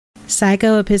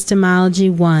Psycho-Epistemology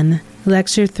I,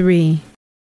 Lecture 3.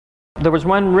 There was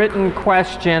one written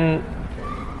question,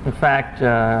 in fact,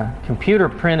 computer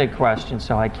printed question,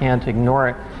 so I can't ignore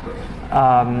it,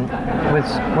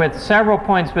 with several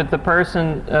points, but the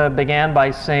person began by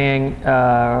saying,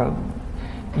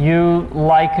 you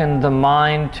likened the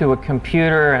mind to a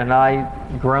computer, and I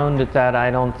groaned at that.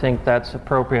 I don't think that's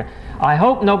appropriate. I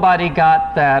hope nobody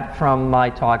got that from my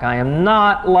talk. I am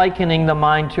not likening the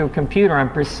mind to a computer.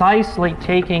 I'm precisely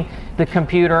taking the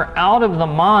computer out of the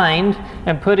mind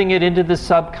and putting it into the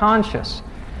subconscious.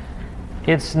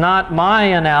 It's not my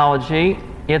analogy,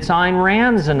 it's Ayn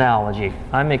Rand's analogy.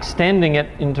 I'm extending it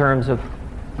in terms of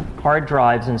hard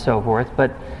drives and so forth,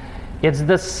 but it's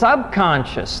the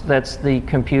subconscious that's the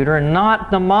computer, not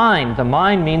the mind. The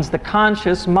mind means the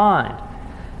conscious mind.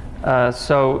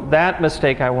 So that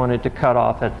mistake I wanted to cut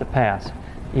off at the pass.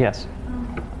 Yes?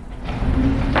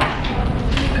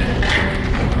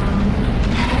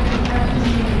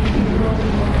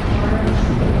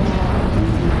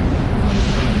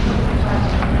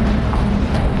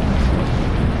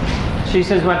 She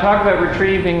says, when I talk about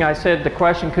retrieving, I said the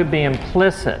question could be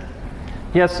implicit.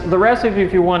 Yes, the rest of you,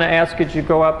 if you want to ask it, you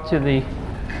go up to the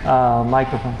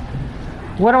microphone.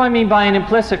 What do I mean by an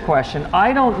implicit question?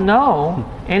 I don't know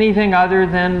anything other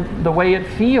than the way it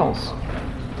feels.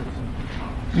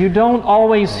 You don't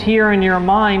always hear in your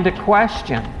mind a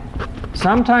question.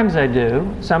 Sometimes I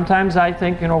do. Sometimes I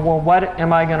think, well, what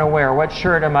am I going to wear? What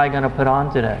shirt am I going to put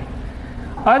on today?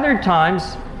 Other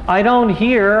times, I don't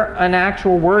hear an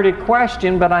actual worded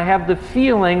question, but I have the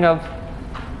feeling of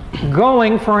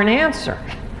going for an answer.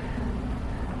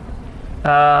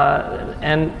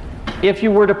 And if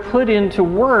you were to put into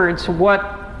words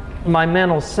what my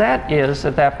mental set is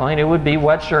at that point, it would be,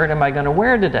 what shirt am I going to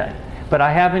wear today? But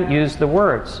I haven't used the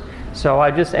words. So I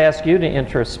just ask you to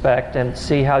introspect and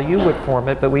see how you would form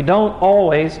it. But we don't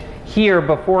always hear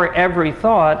before every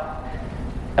thought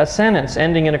a sentence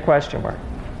ending in a question mark.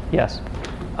 Yes?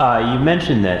 You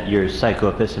mentioned that your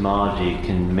psychoepistemology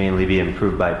can mainly be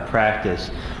improved by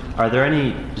practice. Are there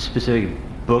any specific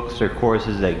books or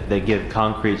courses that give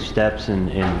concrete steps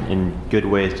and good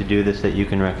ways to do this that you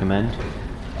can recommend?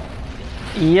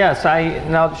 Yes.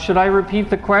 Now, should I repeat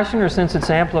the question, or since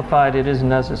it's amplified, it isn't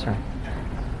necessary?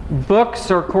 Books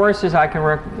or courses I can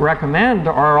recommend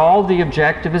are all the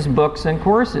objectivist books and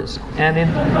courses,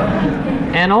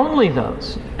 and only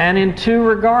those, and in two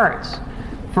regards.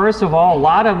 First of all, a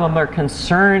lot of them are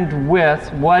concerned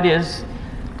with what is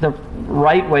the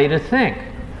right way to think.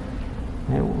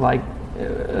 Like,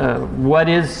 what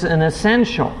is an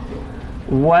essential?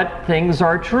 What things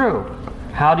are true?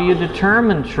 How do you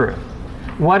determine truth?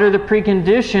 What are the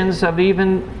preconditions of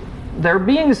even there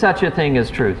being such a thing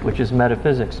as truth, which is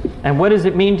metaphysics? And what does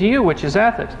it mean to you, which is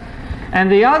ethics?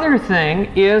 And the other thing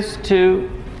is to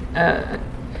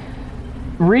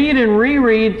read and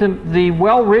reread the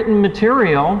well-written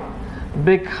material,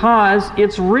 because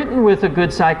it's written with a good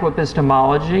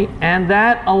psychoepistemology, and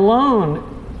that alone,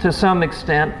 to some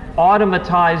extent,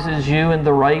 automatizes you in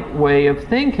the right way of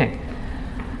thinking.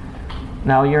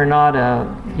 Now, you're not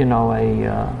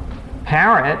a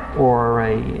parrot or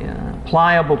a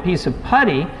pliable piece of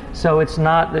putty, so it's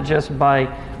not that just by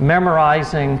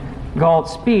memorizing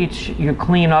Galt's speech you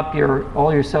clean up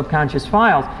all your subconscious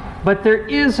files. But there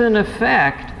is an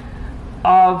effect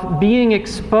of being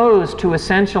exposed to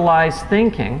essentialized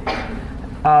thinking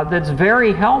that's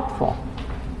very helpful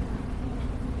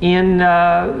in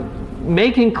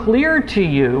making clear to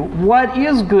you what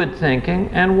is good thinking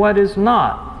and what is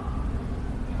not.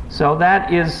 So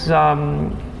that is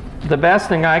the best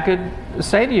thing I could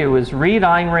say to you, is read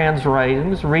Ayn Rand's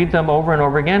writings, read them over and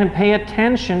over again, and pay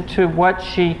attention to what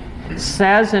she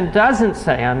says and doesn't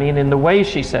say. I mean, in the way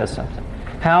she says something,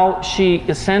 how she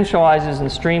essentializes and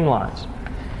streamlines.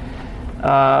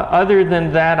 Other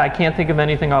than that, I can't think of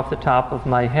anything off the top of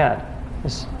my head.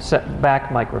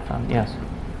 Back microphone, yes.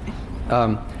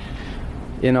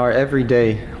 In our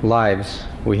everyday lives,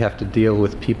 we have to deal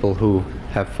with people who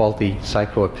have faulty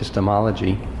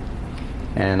psychoepistemology,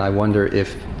 and I wonder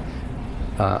if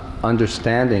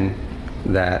understanding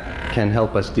that can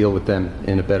help us deal with them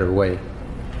in a better way.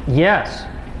 Yes,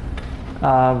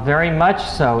 very much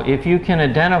so. If you can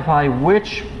identify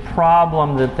which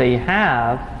problem that they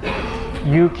have,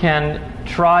 you can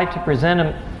try to present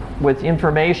them with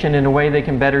information in a way they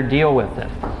can better deal with it.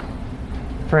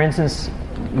 For instance,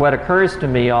 what occurs to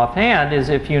me offhand is,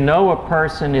 if you know a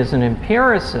person is an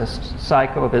empiricist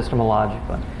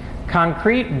psychoepistemologically,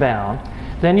 concrete bound,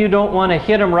 then you don't want to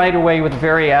hit them right away with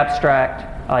very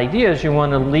abstract ideas. You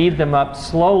want to lead them up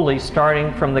slowly,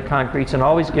 starting from the concretes and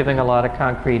always giving a lot of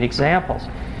concrete examples.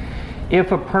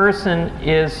 if a person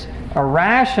is a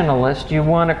rationalist, you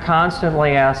want to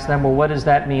constantly ask them, well, what does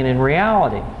that mean in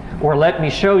reality? Or let me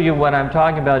show you what I'm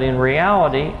talking about in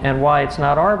reality and why it's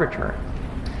not arbitrary.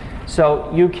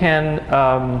 So you can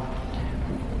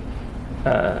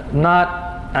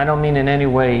I don't mean in any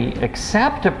way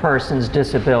accept a person's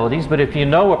disabilities, but if you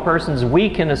know a person's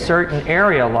weak in a certain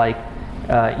area, like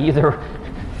either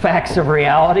facts of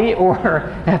reality or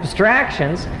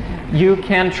abstractions, you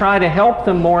can try to help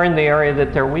them more in the area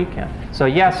that they're weak in. So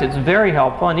yes, it's very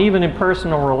helpful, and even in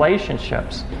personal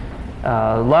relationships,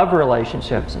 love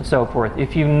relationships and so forth.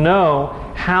 If you know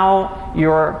how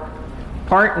your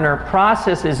partner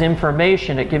processes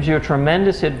information, it gives you a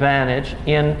tremendous advantage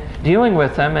in dealing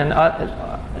with them, and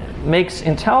makes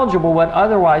intelligible what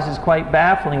otherwise is quite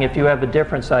baffling if you have a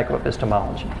different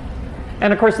psychoepistemology.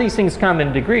 And of course, these things come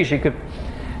in degrees. You could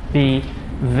be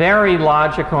very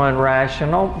logical and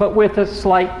rational, but with a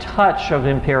slight touch of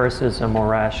empiricism or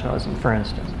rationalism, for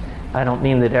instance. I don't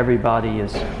mean that everybody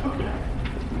is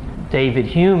David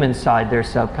Hume inside their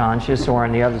subconscious, or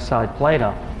on the other side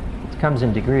Plato. It comes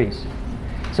in degrees.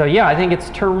 So yeah, I think it's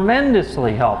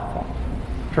tremendously helpful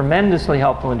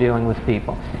in dealing with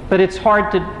people. But it's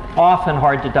often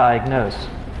hard to diagnose.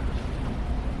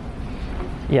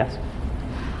 Yes?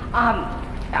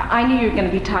 I knew you were going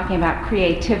to be talking about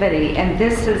creativity, and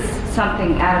this is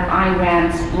something out of Ayn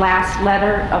Rand's last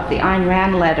letter, of the Ayn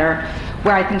Rand letter,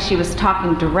 where I think she was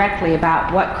talking directly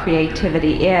about what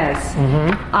creativity is.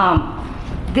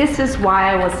 Mm-hmm. This is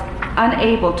why I was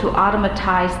unable to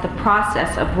automatize the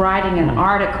process of writing an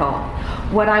article.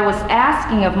 What I was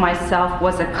asking of myself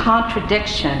was a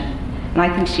contradiction, and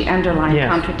I think she underlined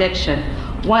contradiction.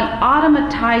 One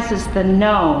automatizes the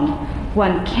known,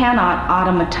 one cannot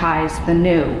automatize the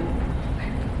new.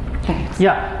 Thanks.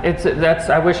 Yeah,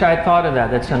 I wish I had thought of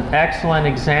that. That's an excellent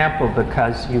example,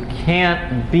 because you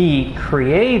can't be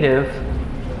creative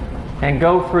and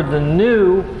go for the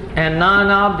new and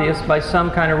non-obvious by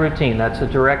some kind of routine. That's a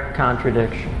direct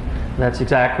contradiction. That's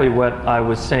exactly what I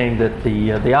was saying, that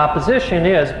the opposition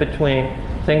is between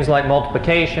things like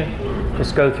multiplication,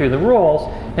 just go through the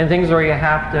rules, and things where you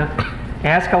have to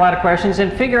ask a lot of questions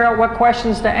and figure out what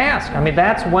questions to ask. I mean,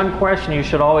 that's one question you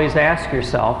should always ask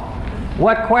yourself.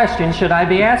 What question should I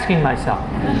be asking myself?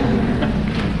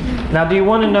 Now, do you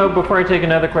want to know, before I take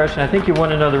another question, I think you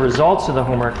want to know the results of the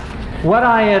homework. What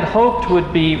I had hoped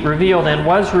would be revealed, and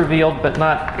was revealed, but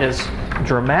not as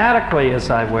dramatically as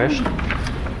I wished,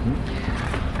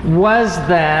 was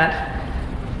that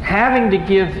having to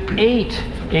give 8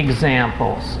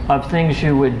 examples of things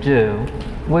you would do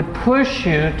would push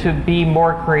you to be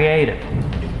more creative.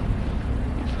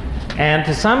 And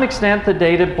to some extent, the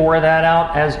data bore that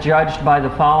out, as judged by the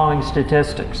following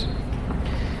statistics.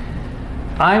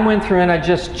 I went through and I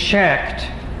just checked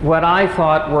what I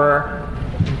thought were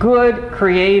good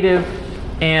creative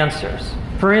answers.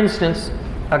 For instance,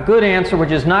 a good answer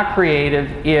which is not creative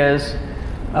is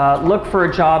look for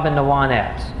a job in the want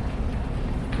ads.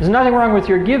 There's nothing wrong with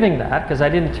your giving that, because I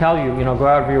didn't tell you, go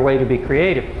out of your way to be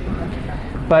creative.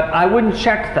 But I wouldn't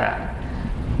check that.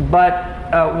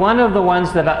 But one of the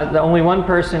ones that only one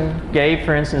person gave,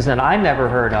 for instance, that I never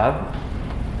heard of,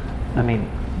 I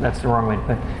mean, that's the wrong way to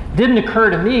put it, didn't occur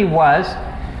to me, was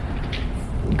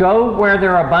go where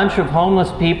there are a bunch of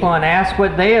homeless people and ask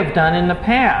what they have done in the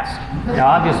past. Now,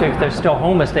 obviously, if they're still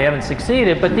homeless, they haven't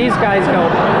succeeded, but these guys go,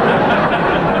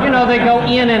 they go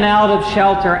in and out of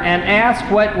shelter and ask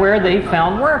where they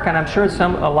found work. And I'm sure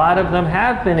a lot of them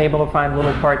have been able to find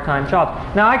little part-time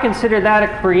jobs. Now, I consider that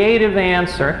a creative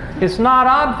answer. It's not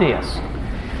obvious.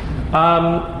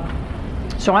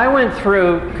 So I went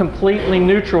through completely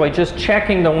neutrally, just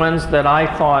checking the ones that I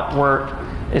thought were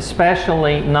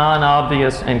especially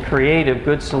non-obvious and creative,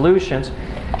 good solutions.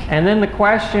 And then the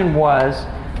question was,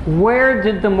 where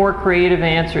did the more creative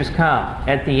answers come?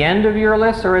 At the end of your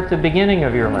list or at the beginning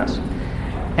of your list?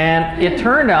 And it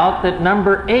turned out that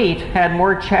number 8 had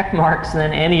more check marks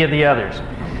than any of the others.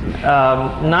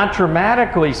 Not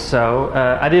dramatically so.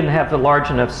 I didn't have the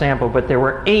large enough sample, but there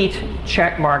were 8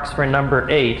 check marks for number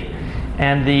 8,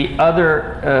 and the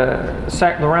other,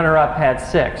 the runner-up had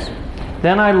 6.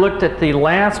 Then I looked at the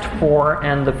last 4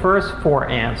 and the first 4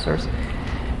 answers,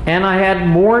 and I had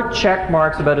more check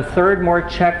marks, about a third more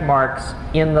check marks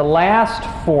in the last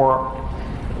 4,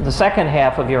 the second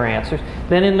half of your answers,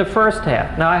 than in the first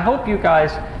half. Now, I hope you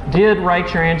guys did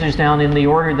write your answers down in the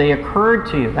order they occurred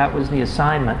to you. That was the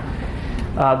assignment.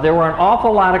 There were an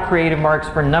awful lot of creative marks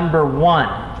for number 1,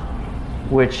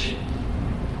 which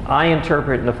I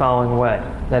interpret in the following way.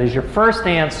 That is, your first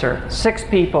answer, 6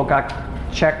 people got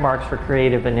check marks for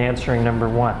creative in answering number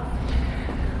 1.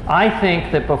 I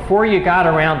think that before you got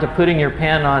around to putting your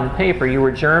pen on paper, you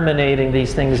were germinating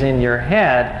these things in your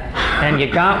head, and you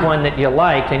got one that you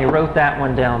liked, and you wrote that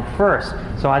one down first.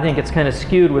 So I think it's kind of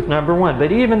skewed with number 1.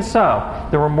 But even so,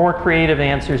 there were more creative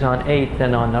answers on 8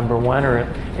 than on number 1 or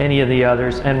any of the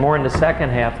others, and more in the second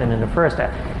half than in the first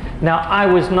half. Now, I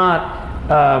was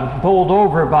not bowled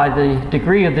over by the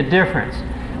degree of the difference,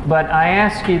 but I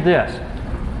ask you this.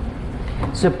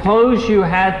 Suppose you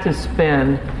had to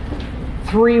spend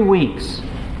 3 weeks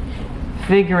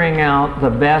figuring out the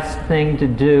best thing to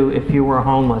do if you were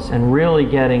homeless and really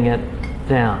getting it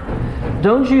down.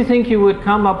 Don't you think you would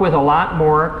come up with a lot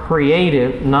more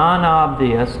creative,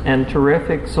 non-obvious, and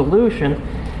terrific solution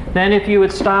than if you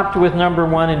had stopped with number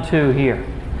 1 and 2 here?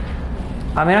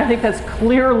 I mean, I think that's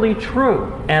clearly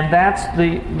true, and that's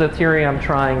the theory I'm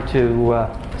trying to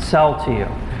sell to you.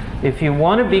 If you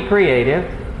want to be creative,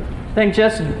 then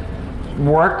just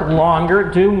work longer,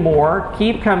 do more,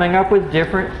 keep coming up with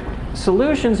different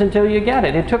solutions until you get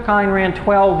it. It took Ayn Rand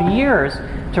 12 years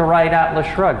to write Atlas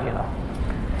Shrugged, you know.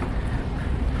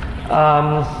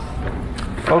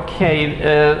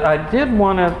 I did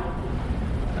want to,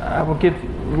 I will give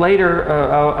later,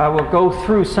 I will go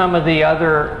through some of the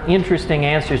other interesting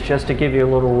answers just to give you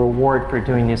a little reward for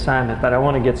doing the assignment, but I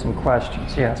want to get some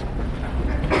questions. Yes.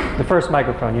 The first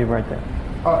microphone, you right there.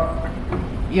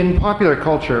 In popular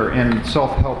culture and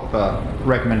self-help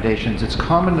recommendations, it's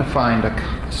common to find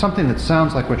something that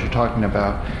sounds like what you're talking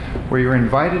about, where you're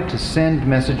invited to send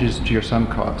messages to your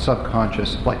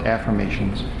subconscious, like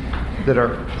affirmations, that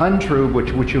are untrue,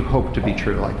 which you hope to be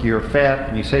true. Like you're fat,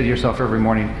 and you say to yourself every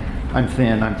morning, I'm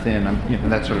thin, you know,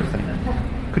 that sort of thing.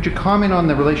 Could you comment on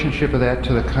the relationship of that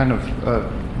to the kind of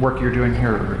work you're doing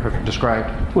here or have described?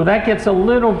 Well, that gets a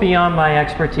little beyond my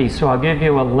expertise, so I'll give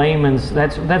you a layman's,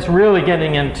 that's really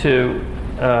getting into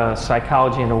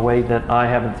psychology in a way that I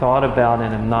haven't thought about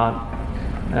and am not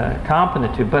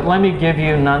competent to. But let me give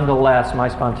you, nonetheless, my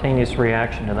spontaneous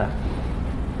reaction to that.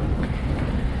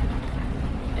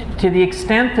 To the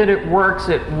extent that it works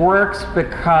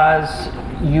because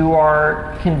you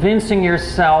are convincing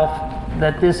yourself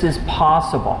that this is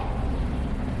possible.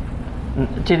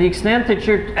 To the extent that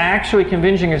you're actually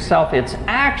convincing yourself it's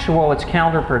actual, it's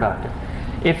counterproductive.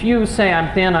 If you say,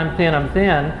 I'm thin,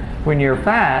 when you're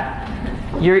fat,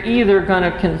 you're either going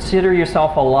to consider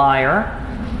yourself a liar,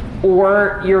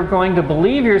 or you're going to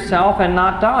believe yourself and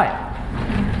not diet.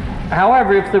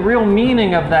 However, if the real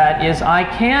meaning of that is, I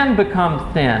can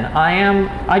become thin,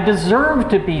 I deserve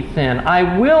to be thin,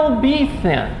 I will be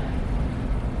thin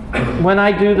when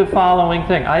I do the following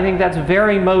thing. I think that's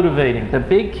very motivating. The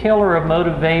big killer of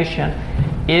motivation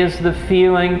is the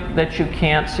feeling that you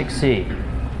can't succeed.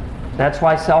 That's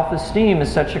why self-esteem is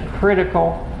such a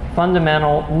critical,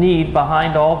 fundamental need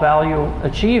behind all value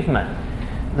achievement.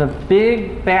 The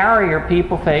big barrier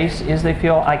people face is they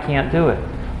feel, I can't do it.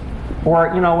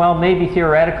 Or, you know, well, maybe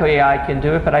theoretically I can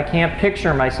do it, but I can't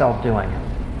picture myself doing it.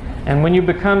 And when you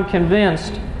become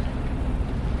convinced,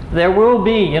 there will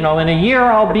be, you know, in a year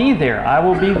I'll be there. I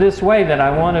will be this way that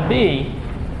I want to be,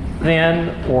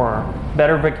 thin or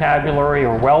better vocabulary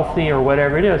or wealthy or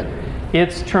whatever it is.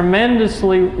 It's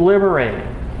tremendously liberating.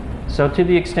 So to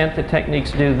the extent that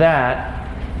techniques do that,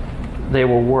 they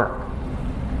will work.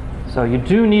 So you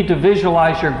do need to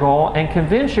visualize your goal and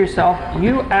convince yourself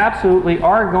you absolutely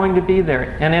are going to be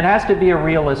there. And it has to be a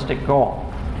realistic goal.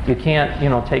 You can't, you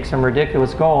know, take some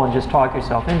ridiculous goal and just talk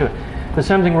yourself into it. But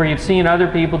something where you've seen other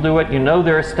people do it, you know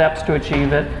there are steps to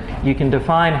achieve it, you can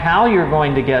define how you're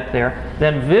going to get there,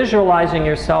 then visualizing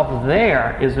yourself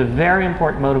there is a very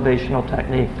important motivational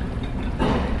technique.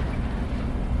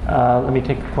 Let me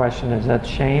take a question. Is that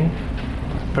Shane?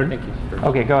 Pardon?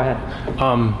 Okay, go ahead.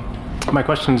 My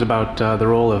question is about the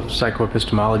role of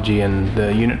psychoepistemology and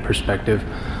the unit perspective.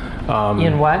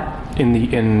 In what?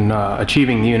 In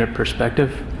achieving the unit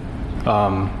perspective.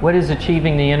 What is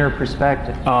achieving the inner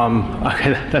perspective?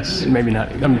 Okay, that's maybe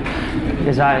not. In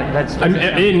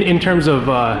terms of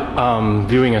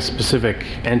viewing a specific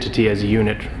entity as a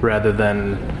unit rather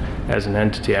than as an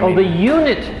entity. I mean, the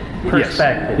unit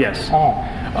perspective. Yes. Oh.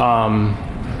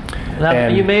 Now,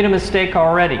 you made a mistake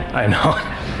already. I know.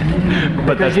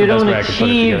 But because you don't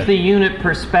achieve the unit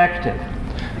perspective.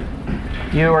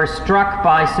 You are struck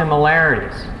by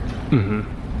similarities. Mm-hmm.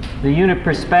 The unit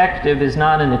perspective is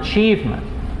not an achievement.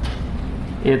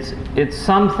 It's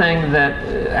something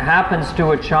that happens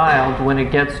to a child when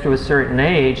it gets to a certain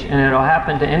age, and it'll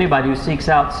happen to anybody who seeks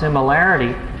out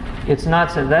similarity. It's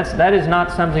not that is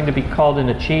not something to be called an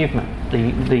achievement.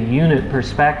 The unit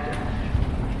perspective.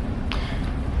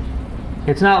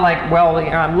 It's not like, well,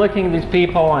 I'm looking at these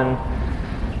people and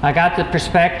I got the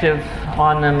perspective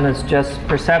on them as just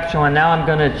perceptual, and now I'm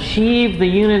going to achieve the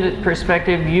unit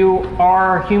perspective. You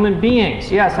are human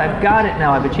beings. Yes, I've got it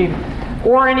now. I've achieved.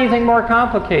 Or anything more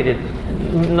complicated,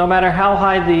 no matter how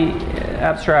high the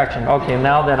abstraction. Okay,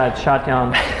 now that I've shot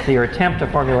down your attempt to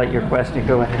formulate your question,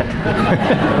 go ahead.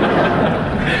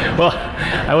 Well,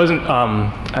 I wasn't.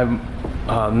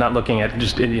 I'm not looking at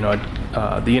just the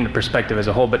unit perspective as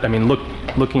a whole, but I mean,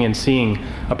 looking and seeing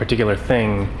a particular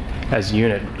thing as a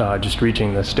unit, just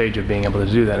reaching the stage of being able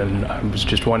to do that. And I was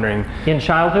just wondering. In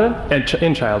childhood?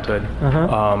 In childhood.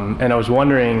 And I was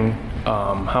wondering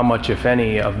how much, if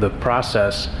any, of the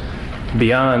process,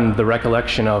 beyond the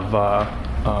recollection of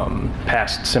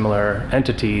past similar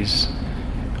entities,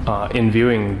 in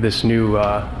viewing this new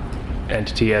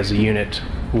entity as a unit,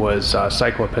 was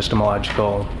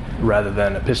psycho-epistemological rather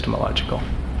than epistemological.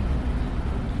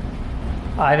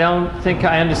 I don't think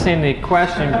I understand the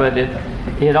question, but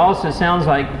it also sounds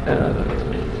like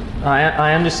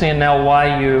I understand now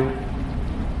why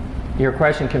your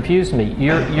question confused me.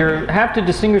 You have to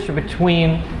distinguish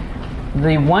between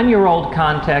the one-year-old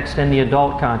context and the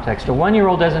adult context. A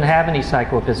one-year-old doesn't have any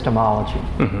psychoepistemology.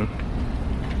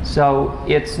 So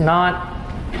it's not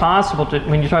possible to,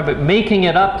 when you're talking about making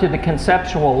it up to the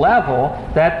conceptual level,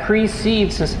 that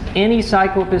precedes any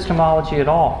psychoepistemology at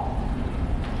all.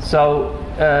 So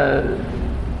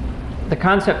the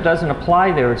concept doesn't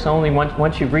apply there. It's only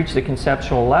once you've reached the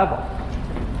conceptual level.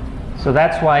 So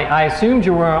that's why I assumed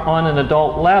you were on an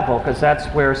adult level, because that's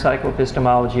where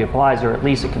psychoepistemology applies, or at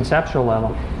least a conceptual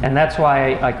level. And that's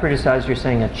why I criticize you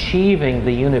saying achieving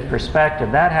the unit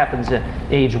perspective. That happens at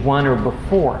age 1 or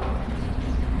before.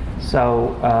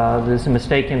 So there's a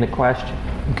mistake in the question.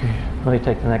 Okay. Let me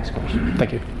take the next question.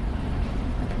 Thank you.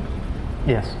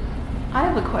 Yes. I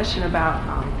have a question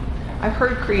about, I've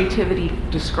heard creativity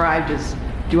described as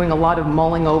doing a lot of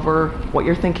mulling over what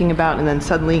you're thinking about and then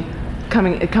suddenly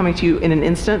coming to you in an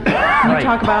instant. Can you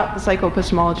talk about the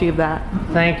psychoepistemology of that?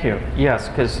 Thank you. Yes,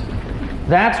 because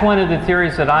that's one of the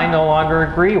theories that I no longer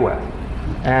agree with.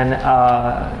 And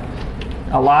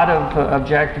a lot of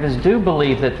objectivists do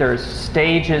believe that there's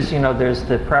stages, there's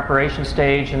the preparation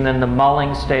stage and then the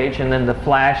mulling stage and then the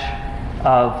flash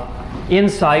of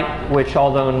insight, which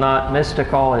although not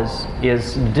mystical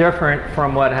is different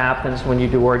from what happens when you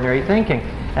do ordinary thinking.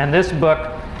 And this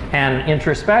book and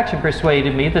introspection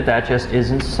persuaded me that just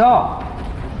isn't so.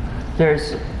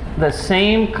 There's the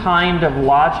same kind of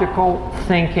logical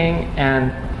thinking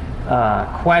and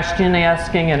question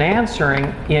asking and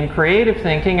answering in creative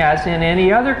thinking as in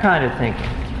any other kind of thinking.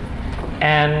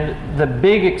 And the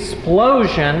big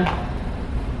explosion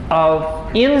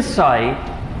of insight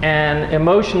and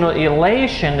emotional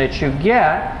elation that you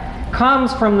get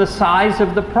comes from the size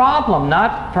of the problem,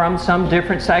 not from some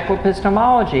different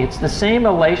psychoepistemology. It's the same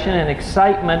elation and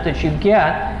excitement that you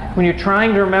get when you're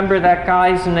trying to remember that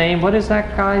guy's name. What is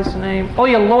that guy's name? Oh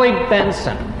yeah, Lloyd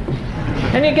Benson.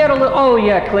 And you get a little, oh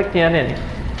yeah, clicked in.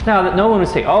 And now that no one would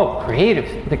say, oh,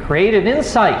 the creative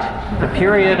insight, the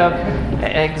period of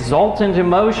exultant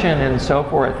emotion and so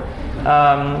forth.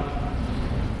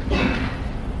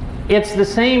 It's the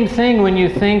same thing when you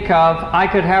think of, I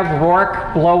could have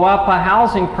Rourke blow up a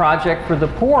housing project for the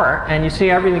poor, and you see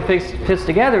everything fits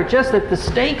together, just that the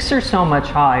stakes are so much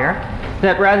higher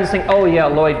that rather than saying, oh yeah,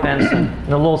 Lloyd Benson, and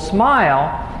a little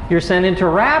smile, you're sent into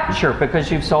rapture because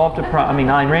you've solved a problem.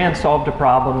 Ayn Rand solved a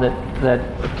problem that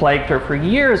plagued her for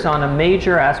years on a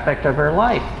major aspect of her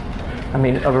life.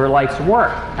 Of her life's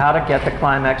work, how to get the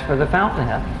climax for the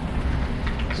Fountainhead.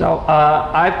 So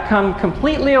I've come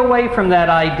completely away from that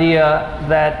idea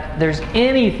that there's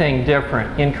anything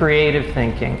different in creative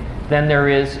thinking than there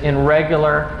is in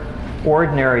regular,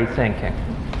 ordinary thinking.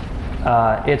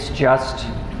 It's just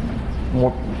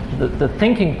more, the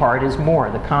thinking part is more,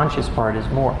 the conscious part is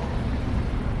more.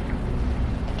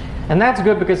 And that's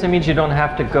good because it means you don't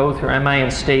have to go through, am I in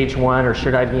stage 1 or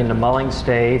should I be in the mulling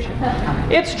stage?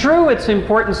 It's true, it's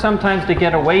important sometimes to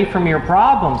get away from your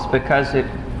problems because it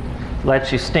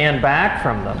lets you stand back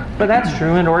from them. But that's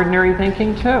true in ordinary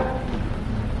thinking too.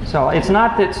 So it's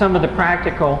not that some of the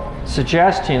practical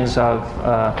suggestions of,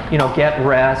 get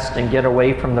rest and get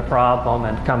away from the problem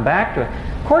and come back to it.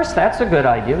 Of course, that's a good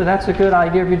idea, but that's a good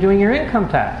idea if you're doing your income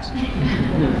tax.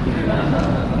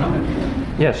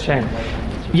 Yes, Shane.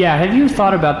 Yeah, have you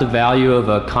thought about the value of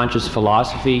a conscious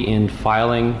philosophy in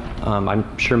filing?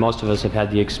 I'm sure most of us have had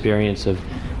the experience of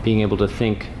being able to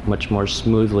think much more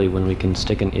smoothly when we can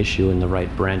stick an issue in the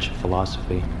right branch of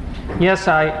philosophy. Yes,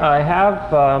 I have,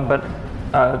 but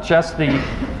just the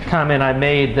comment I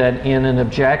made that in an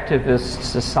objectivist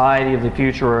society of the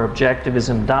future or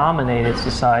objectivism-dominated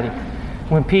society,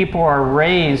 when people are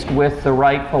raised with the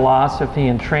right philosophy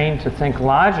and trained to think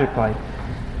logically,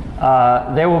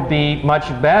 they will be much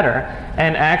better.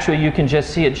 And actually, you can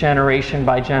just see it generation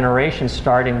by generation,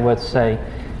 starting with, say,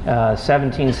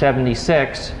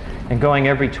 1776, and going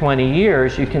every 20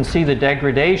 years, you can see the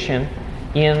degradation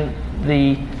in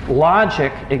the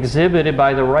logic exhibited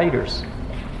by the writers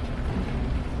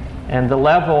and the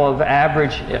level of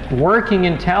average working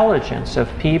intelligence of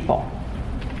people,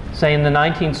 say in the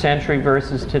 19th century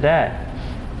versus today.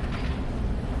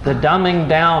 The dumbing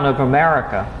down of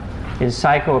America is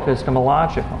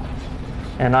psycho-epistemological.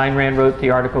 And Ayn Rand wrote the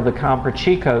article, The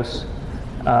Comprachicos,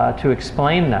 to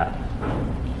explain that.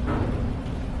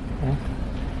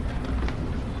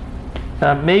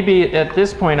 Maybe at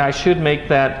this point I should make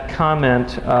that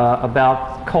comment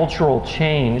about cultural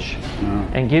change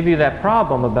and give you that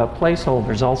problem about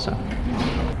placeholders also.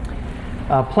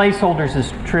 Placeholders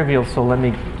is trivial, so let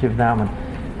me give that one.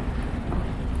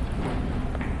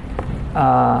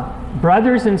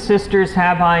 Brothers and sisters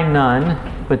have I none,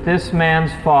 but this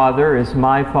man's father is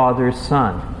my father's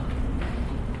son.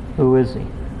 Who is he?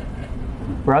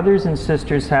 Brothers and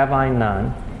sisters have I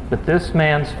none, but this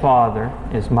man's father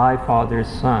is my father's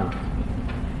son.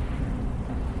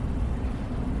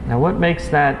 Now what makes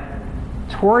that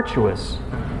tortuous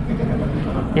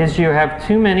is you have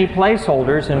too many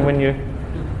placeholders, and when you,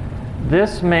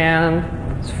 this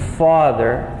man's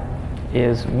father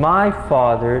is my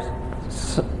father's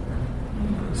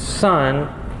son,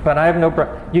 but I have no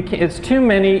brother. It's too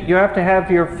many. You have to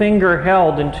have your finger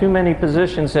held in too many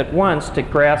positions at once to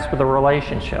grasp the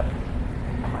relationship.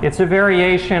 It's a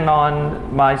variation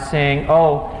on my saying,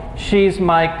 oh, she's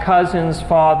my cousin's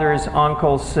father's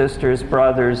uncle's sister's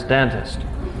brother's dentist.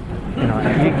 You know,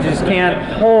 you just can't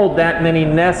hold that many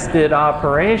nested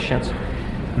operations.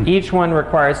 Each one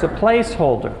requires a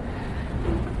placeholder.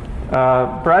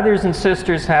 Brothers and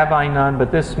sisters have I none,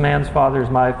 but this man's father is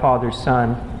my father's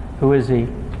son. Who is he?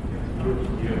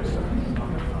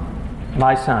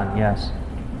 My son, yes.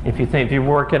 If you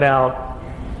work it out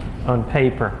on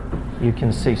paper, you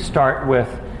can see, start with,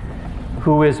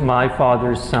 who is my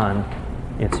father's son?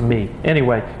 It's me.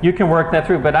 Anyway, you can work that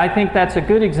through, but I think that's a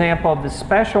good example of the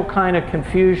special kind of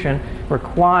confusion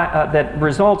that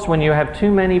results when you have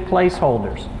too many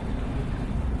placeholders.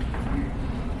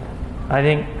 I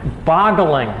think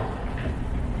boggling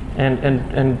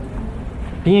and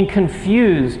being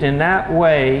confused in that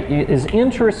way is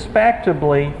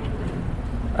introspectively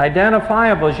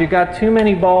identifiable as you got too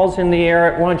many balls in the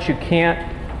air at once. You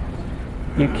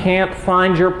can't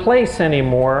find your place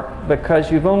anymore because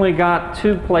you've only got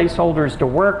two placeholders to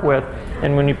work with,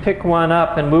 and when you pick one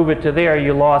up and move it to there,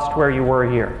 you lost where you were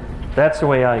here. That's the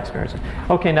way I experience it.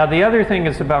 Okay, now the other thing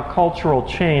is about cultural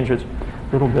change. It's a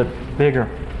little bit bigger.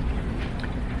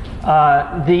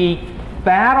 The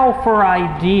battle for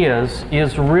ideas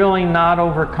is really not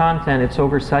over content, it's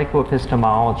over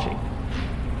psychoepistemology.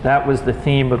 That was the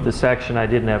theme of the section I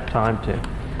didn't have time to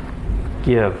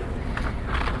give.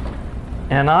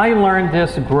 And I learned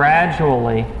this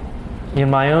gradually in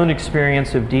my own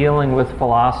experience of dealing with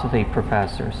philosophy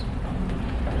professors.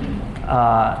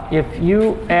 If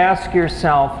you ask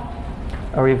yourself,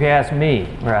 or if you ask me,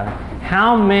 rather,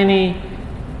 how many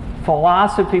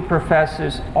philosophy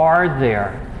professors are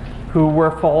there who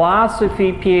were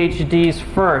philosophy PhDs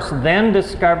first, then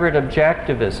discovered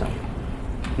objectivism,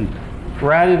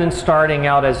 rather than starting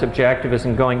out as objectivists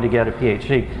and going to get a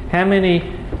PhD? How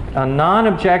many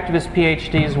non-objectivist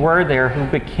PhDs were there who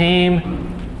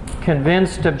became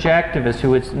convinced objectivists, who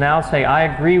would now say, I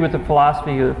agree with the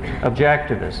philosophy of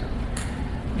objectivism?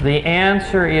 The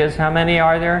answer is, how many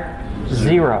are there?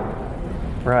 Zero.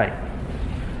 Right.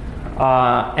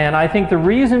 And I think the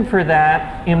reason for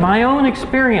that, in my own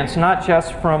experience, not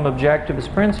just from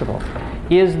objectivist principles,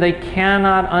 is they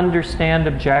cannot understand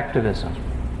objectivism.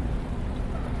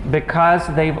 Because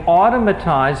they've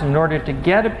automatized, in order to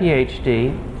get a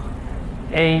PhD,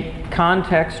 a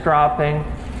context-dropping,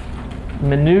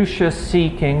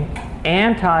 minutia-seeking,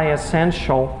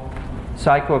 anti-essential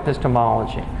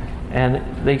psychoepistemology. And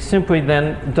they simply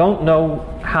then don't know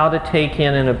how to take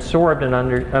in and absorb and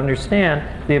understand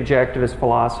the objectivist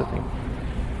philosophy.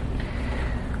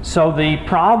 So the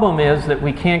problem is that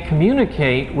we can't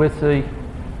communicate with the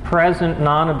present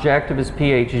non-objectivist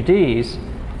PhDs,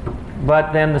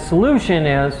 but then the solution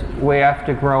is we have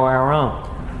to grow our own.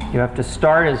 You have to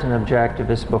start as an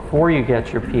objectivist before you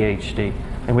get your PhD.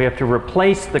 And we have to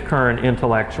replace the current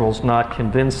intellectuals, not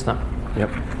convince them. Yep.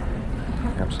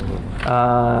 Absolutely.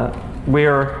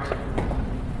 We're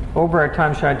over our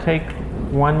time. Should I take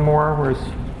one more?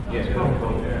 Yes.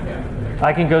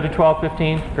 I can go to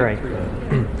 12:15? Great.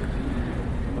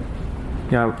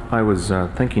 Yeah, I was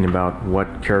thinking about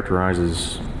what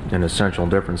characterizes an essential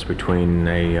difference between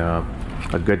a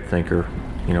good thinker,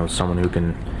 you know, someone who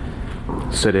can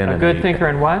sit in. A good thinker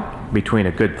and what? Between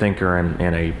a good thinker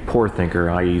and a poor thinker,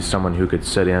 i.e. someone who could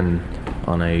sit in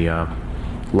on a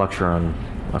lecture on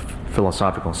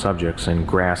philosophical subjects and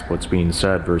grasp what's being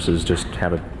said versus just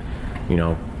have it, you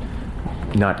know,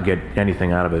 not get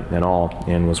anything out of it at all.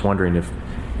 And was wondering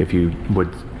if you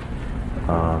would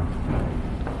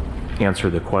answer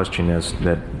the question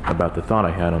about the thought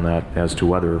I had on that, as to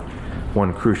whether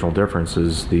one crucial difference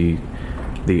is the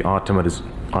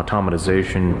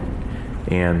automatization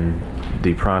and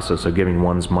the process of giving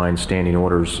one's mind standing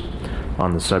orders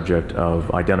on the subject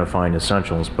of identifying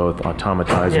essentials, both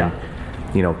automatizing,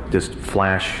 you know, just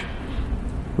flash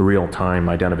real-time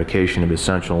identification of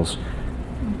essentials,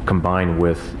 combined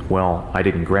with, well, I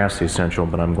didn't grasp the essential,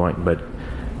 but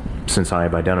since I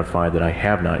have identified that I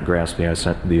have not grasped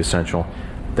the essential,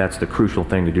 that's the crucial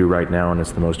thing to do right now, and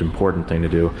it's the most important thing to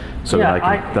do, so that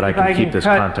I can keep this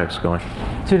context going.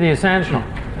 To the essential.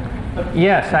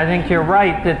 Yes, I think you're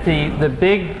right that the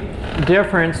big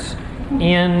difference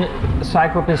in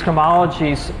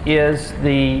psychoepistemologies is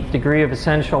the degree of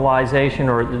essentialization,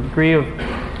 or the degree of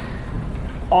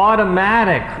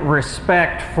automatic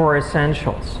respect for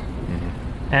essentials.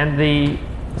 And the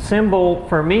symbol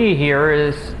for me here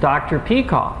is Dr.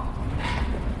 Peikoff,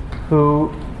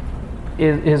 who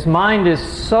his mind is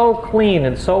so clean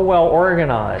and so well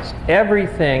organized.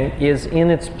 Everything is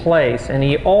in its place, and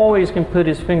he always can put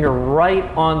his finger right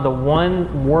on the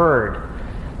one word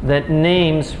that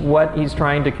names what he's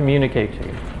trying to communicate to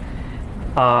you.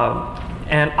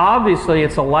 And obviously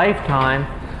it's a lifetime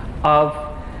of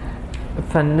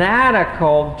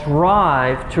fanatical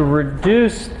drive to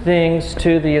reduce things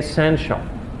to the essential.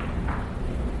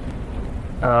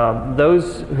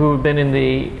 Those who have been in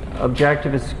the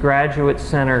Objectivist Graduate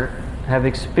Center have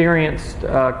experienced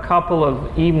a couple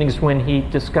of evenings when he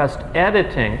discussed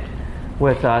editing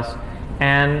with us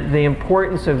and the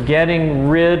importance of getting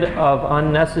rid of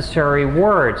unnecessary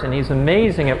words. And he's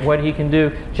amazing at what he can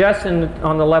do just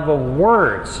on the level of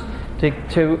words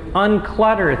to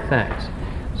unclutter things.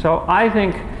 So I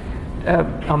think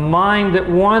a mind that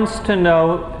wants to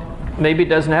know, maybe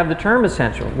doesn't have the term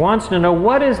essential, wants to know,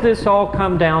 what does this all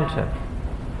come down to?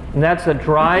 And that's a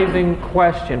driving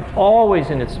question, always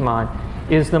in its mind,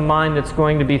 is the mind that's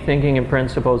going to be thinking in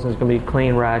principles and is going to be a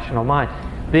clean, rational mind.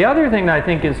 The other thing that I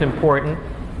think is important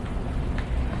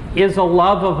is a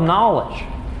love of knowledge.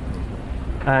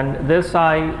 And this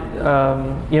I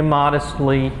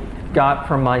immodestly got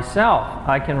from myself.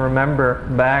 I can remember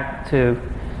back to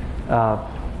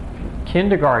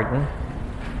kindergarten,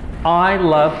 I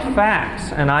loved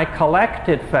facts, and I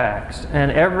collected facts,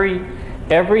 and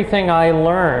everything I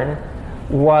learned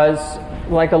was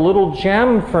like a little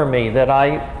gem for me that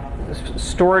I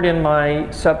stored in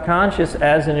my subconscious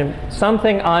as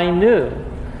something I knew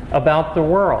about the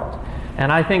world.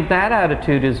 And I think that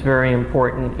attitude is very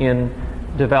important in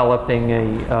developing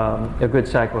a good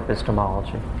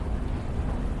psychoepistemology.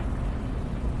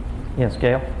 Yes,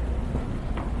 Gail?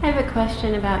 I have a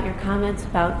question about your comments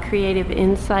about creative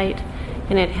insight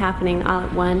and it happening all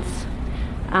at once.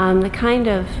 The kind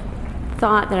of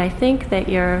thought that I think that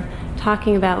you're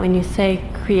talking about when you say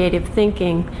creative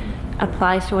thinking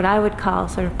applies to what I would call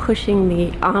sort of pushing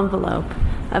the envelope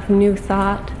of new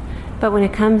thought. But when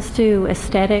it comes to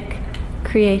aesthetic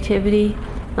creativity,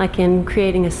 like in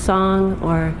creating a song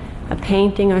or a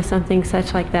painting or something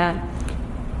such like that,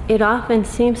 it often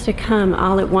seems to come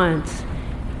all at once.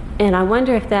 And I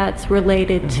wonder if that's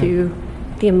related to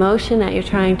the emotion that you're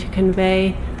trying to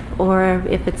convey, or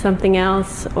if it's something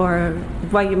else, or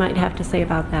what you might have to say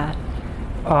about that.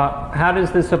 How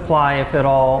does this apply, if at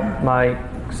all, my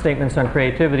statements on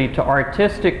creativity, to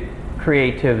artistic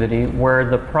creativity, where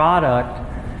the product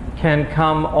can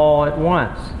come all at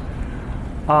once?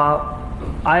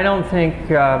 I don't think,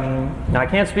 I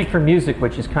can't speak for music,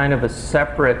 which is kind of a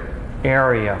separate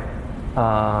area.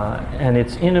 And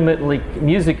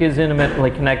music is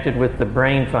intimately connected with the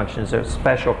brain functions, a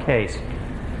special case.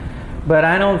 But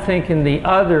I don't think in the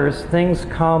others things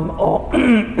come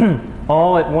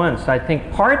all at once. I think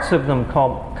parts of them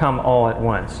come all at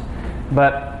once.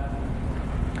 But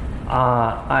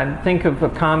I think of a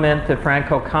comment that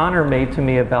Frank O'Connor made to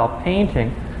me about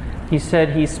painting. He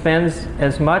said he spends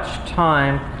as much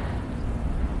time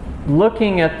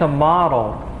looking at the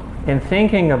model and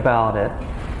thinking about it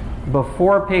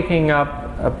before picking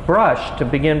up a brush to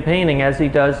begin painting as he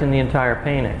does in the entire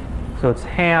painting. So it's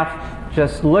half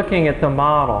just looking at the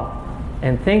model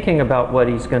and thinking about what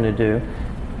he's going to do,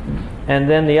 and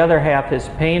then the other half is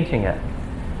painting it.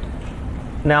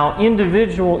 Now,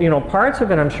 individual, parts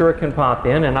of it I'm sure can pop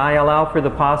in, and I allow for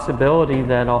the possibility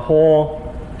that a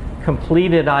whole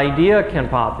completed idea can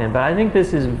pop in, but I think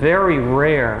this is very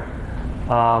rare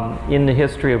in the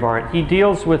history of art. He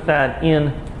deals with that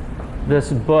in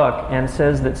this book and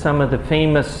says that some of the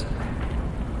famous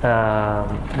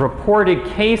reported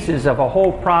cases of a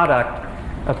whole product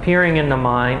appearing in the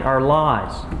mind are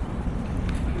lies.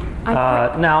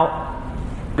 Now,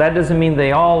 that doesn't mean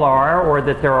they all are, or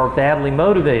that they're all badly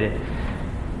motivated.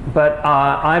 But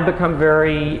I've become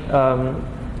very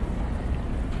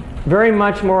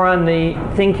much more on the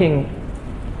thinking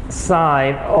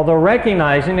side, although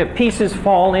recognizing that pieces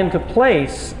fall into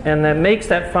place, and that makes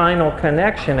that final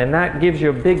connection, and that gives you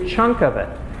a big chunk of it.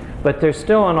 But there's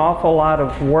still an awful lot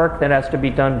of work that has to be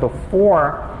done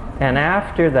before and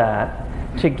after that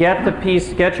to get the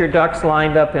piece, get your ducks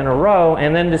lined up in a row,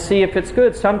 and then to see if it's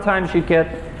good. Sometimes you get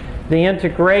the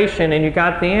integration and you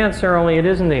got the answer, only it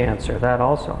isn't the answer. That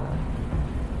also.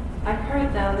 I've heard,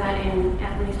 though, that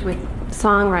at least with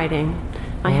songwriting,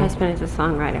 my husband is a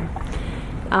songwriter.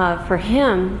 For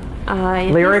him...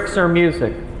 lyrics or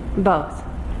music? Both.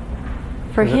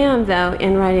 For him, though,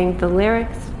 in writing the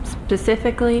lyrics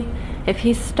specifically, if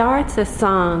he starts a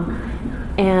song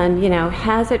and,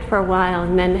 has it for a while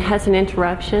and then has an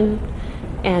interruption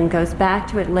and goes back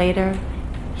to it later,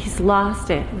 he's lost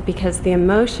it, because the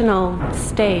emotional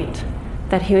state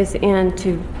that he was in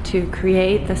to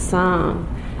create the song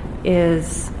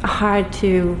is hard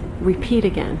to repeat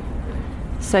again.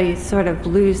 So you sort of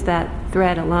lose that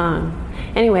thread along.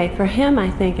 Anyway, for him, I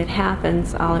think it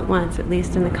happens all at once, at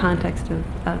least in the context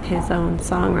of his own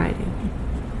songwriting.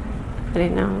 I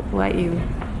didn't know what you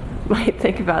might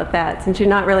think about that, since you're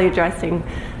not really addressing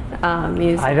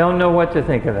music. I don't know what to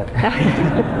think of it.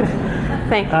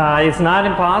 Thank you. It's not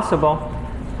impossible,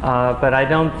 but I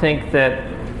don't think that...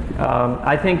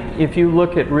 I think if you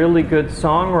look at really good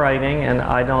songwriting, and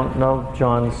I don't know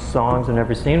John's songs, I've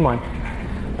never seen one,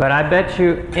 but I bet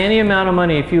you any amount of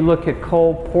money, if you look at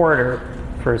Cole Porter,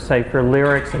 for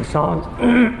lyrics and songs,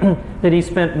 that he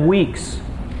spent weeks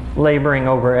laboring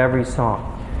over every song.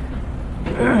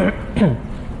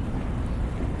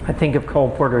 I think of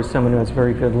Cole Porter as someone who has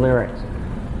very good lyrics.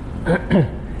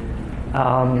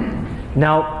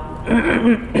 Now,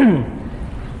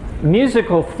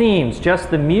 musical themes, just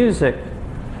the music,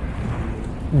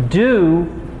 do,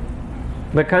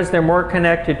 because they're more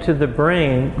connected to the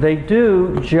brain, they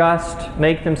do just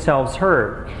make themselves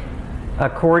heard.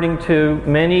 According to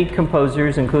many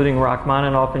composers, including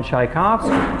Rachmaninoff and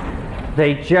Tchaikovsky,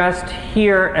 they just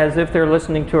hear as if they're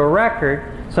listening to a record,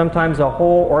 sometimes a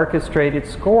whole orchestrated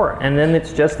score, and then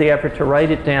it's just the effort to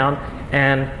write it down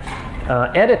and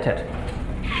edit it.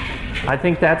 I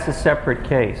think that's a separate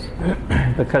case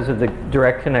because of the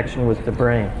direct connection with the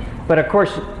brain. But of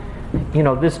course,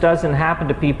 this doesn't happen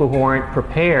to people who aren't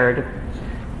prepared.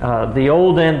 The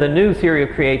old and the new theory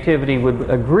of creativity would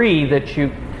agree that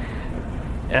you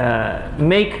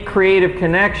make creative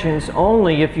connections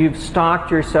only if you've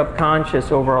stocked your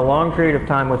subconscious over a long period of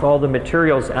time with all the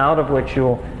materials out of which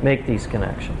you'll make these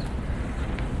connections.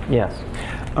 Yes?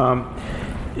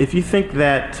 If you think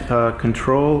that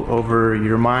control over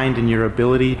your mind and your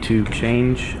ability to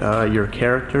change your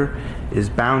character is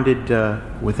bounded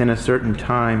within a certain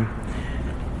time,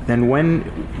 then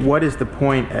what is the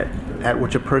point at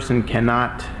which a person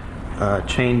cannot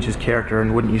change his character?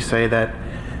 And wouldn't you say that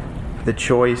the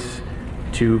choice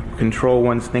to control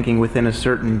one's thinking within a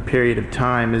certain period of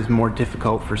time is more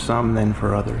difficult for some than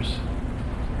for others?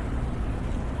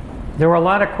 There were a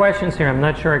lot of questions here. I'm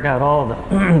not sure I got all of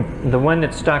them. The one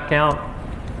that stuck out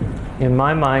in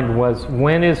my mind was,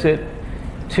 when is it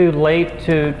too late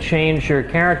to change your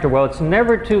character? Well, it's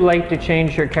never too late to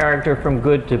change your character from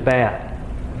good to bad.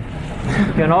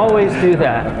 You can always do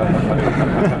that.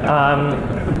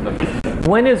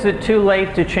 When is it too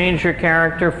late to change your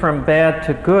character from bad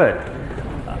to good?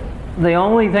 The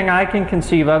only thing I can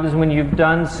conceive of is when you've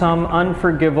done some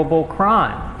unforgivable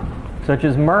crime, such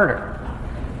as murder.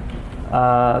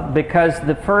 Because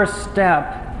the first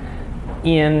step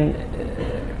in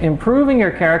improving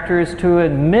your character is to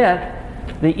admit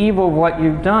the evil of what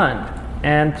you've done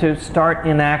and to start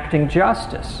enacting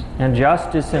justice. And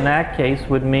justice in that case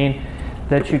would mean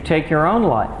that you take your own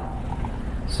life.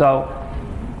 So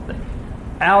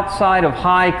outside of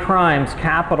high crimes,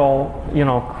 capital,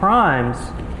 crimes,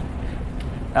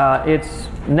 it's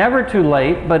never too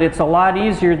late, but it's a lot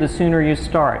easier the sooner you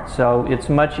start. So it's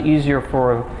much easier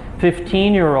for a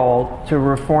 15-year-old to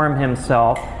reform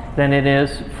himself than it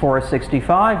is for a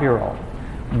 65-year-old.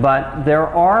 But there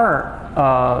are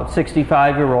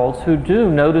 65-year-olds who do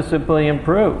noticeably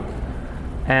improve.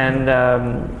 And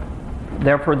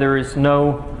Therefore, there is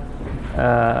no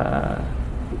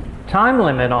time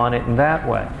limit on it in that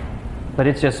way. But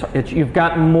it's just, you've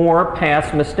got more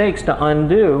past mistakes to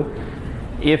undo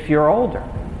if you're older,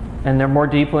 and they're more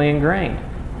deeply ingrained.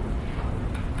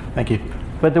 Thank you.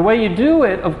 But the way you do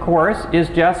it, of course, is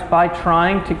just by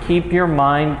trying to keep your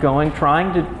mind going,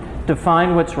 trying to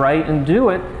define what's right and do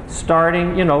it,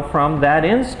 starting, from that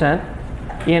instant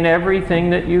in everything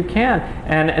that you can.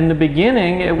 And in the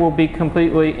beginning, it will be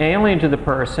completely alien to the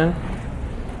person,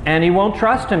 and he won't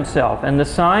trust himself. And the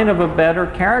sign of a better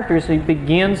character is he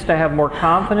begins to have more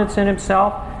confidence in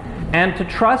himself and to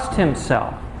trust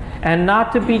himself, and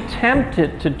not to be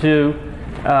tempted to do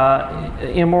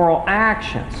immoral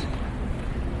actions.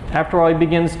 After all, he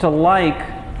begins to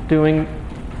like doing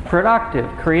productive,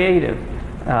 creative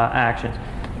actions.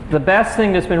 The best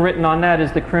thing that's been written on that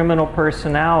is The Criminal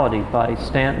Personality by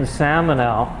Stanton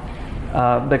Samanel,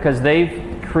 because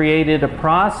they've created a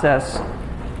process,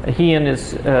 he and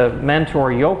his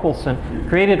mentor Yokelson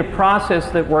created a process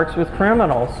that works with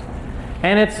criminals,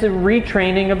 and it's a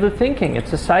retraining of the thinking.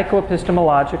 It's a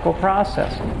psycho-epistemological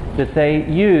process that they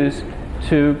use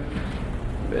to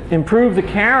improve the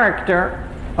character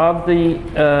of the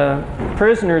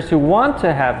prisoners who want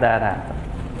to have that happen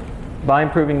by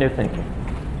improving their thinking.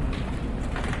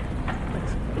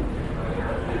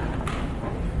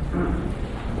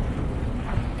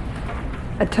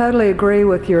 I totally agree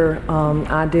with your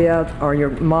idea or your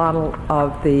model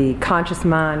of the conscious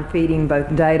mind feeding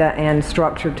both data and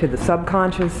structure to the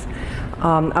subconscious.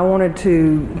 I wanted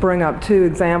to bring up two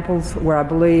examples where I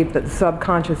believe that the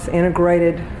subconscious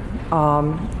integrated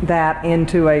that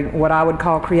into what I would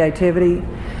call creativity.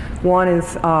 One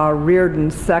is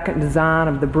Reardon's second design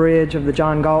of the bridge of the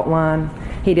John Galt line.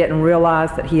 He didn't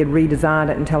realize that he had redesigned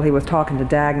it until he was talking to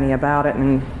Dagny about it,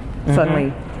 and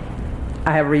suddenly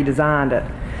I have redesigned it.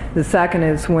 The second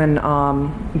is when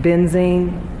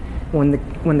benzene,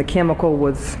 when the chemical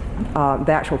was,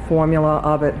 the actual formula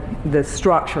of it, the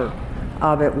structure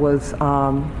of it was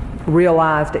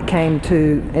realized. It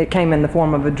came in the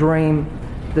form of a dream,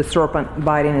 the serpent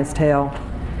biting his tail.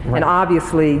 Right. And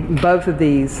obviously both of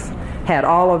these had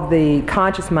all of the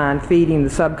conscious mind feeding the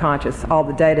subconscious all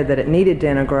the data that it needed to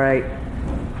integrate,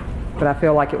 but I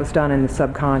feel like it was done in the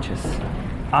subconscious.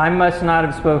 I must not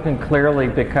have spoken clearly,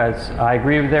 because I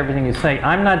agree with everything you say.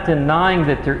 I'm not denying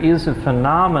that there is a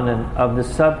phenomenon of the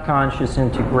subconscious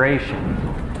integration.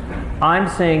 I'm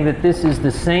saying that this is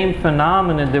the same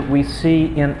phenomenon that we see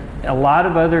in a lot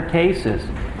of other cases.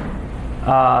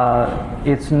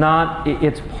 It's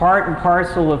part and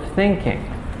parcel of thinking.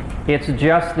 It's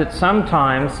just that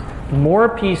sometimes more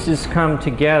pieces come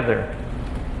together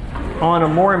on a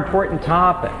more important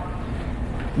topic.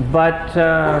 But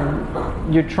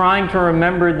you're trying to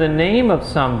remember the name of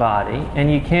somebody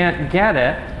and you can't get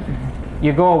it.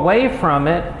 You go away from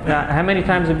it. Now, how many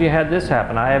times have you had this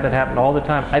happen? I have it happen all the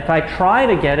time. If I try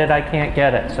to get it, I can't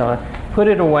get it. So I put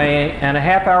it away, and a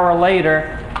half hour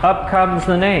later, up comes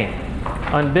the name,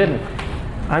 unbidden.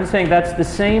 I'm saying that's the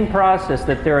same process,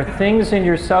 that there are things in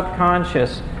your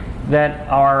subconscious that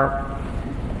are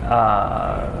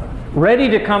ready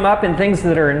to come up and things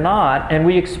that are not, and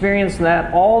we experience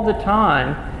that all the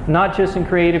time, not just in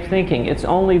creative thinking. It's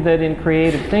only that in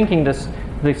creative thinking,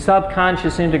 the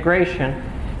subconscious integration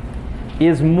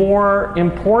is more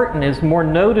important, is more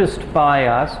noticed by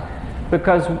us,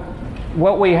 because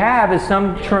what we have is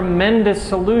some tremendous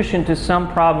solution to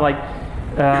some problem. Like,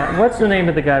 what's the name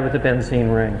of the guy with the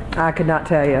benzene ring? I could not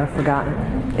tell you. I've forgotten.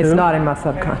 It's not in my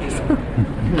subconscious.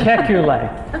 Kekulé.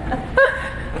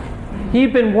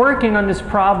 He'd been working on this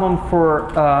problem for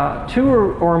 2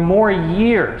 or more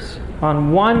years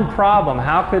on one problem.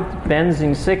 How could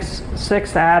benzene,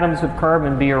 six atoms of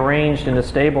carbon, be arranged in a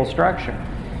stable structure?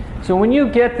 So when you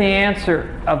get the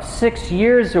answer of 6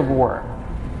 years of work,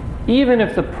 even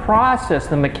if the process,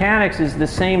 the mechanics is the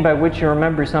same by which you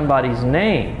remember somebody's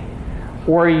name,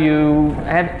 or you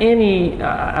have any,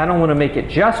 I don't want to make it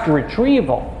just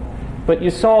retrieval, but you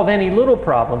solve any little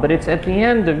problem, but it's at the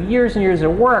end of years and years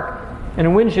of work, and it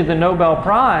wins you the Nobel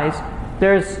Prize,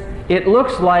 it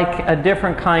looks like a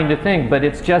different kind of thing, but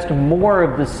it's just more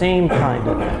of the same kind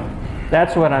of thing.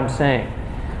 That's what I'm saying.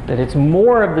 That it's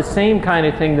more of the same kind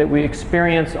of thing that we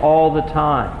experience all the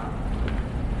time.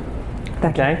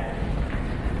 Thank you.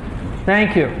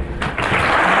 Thank you.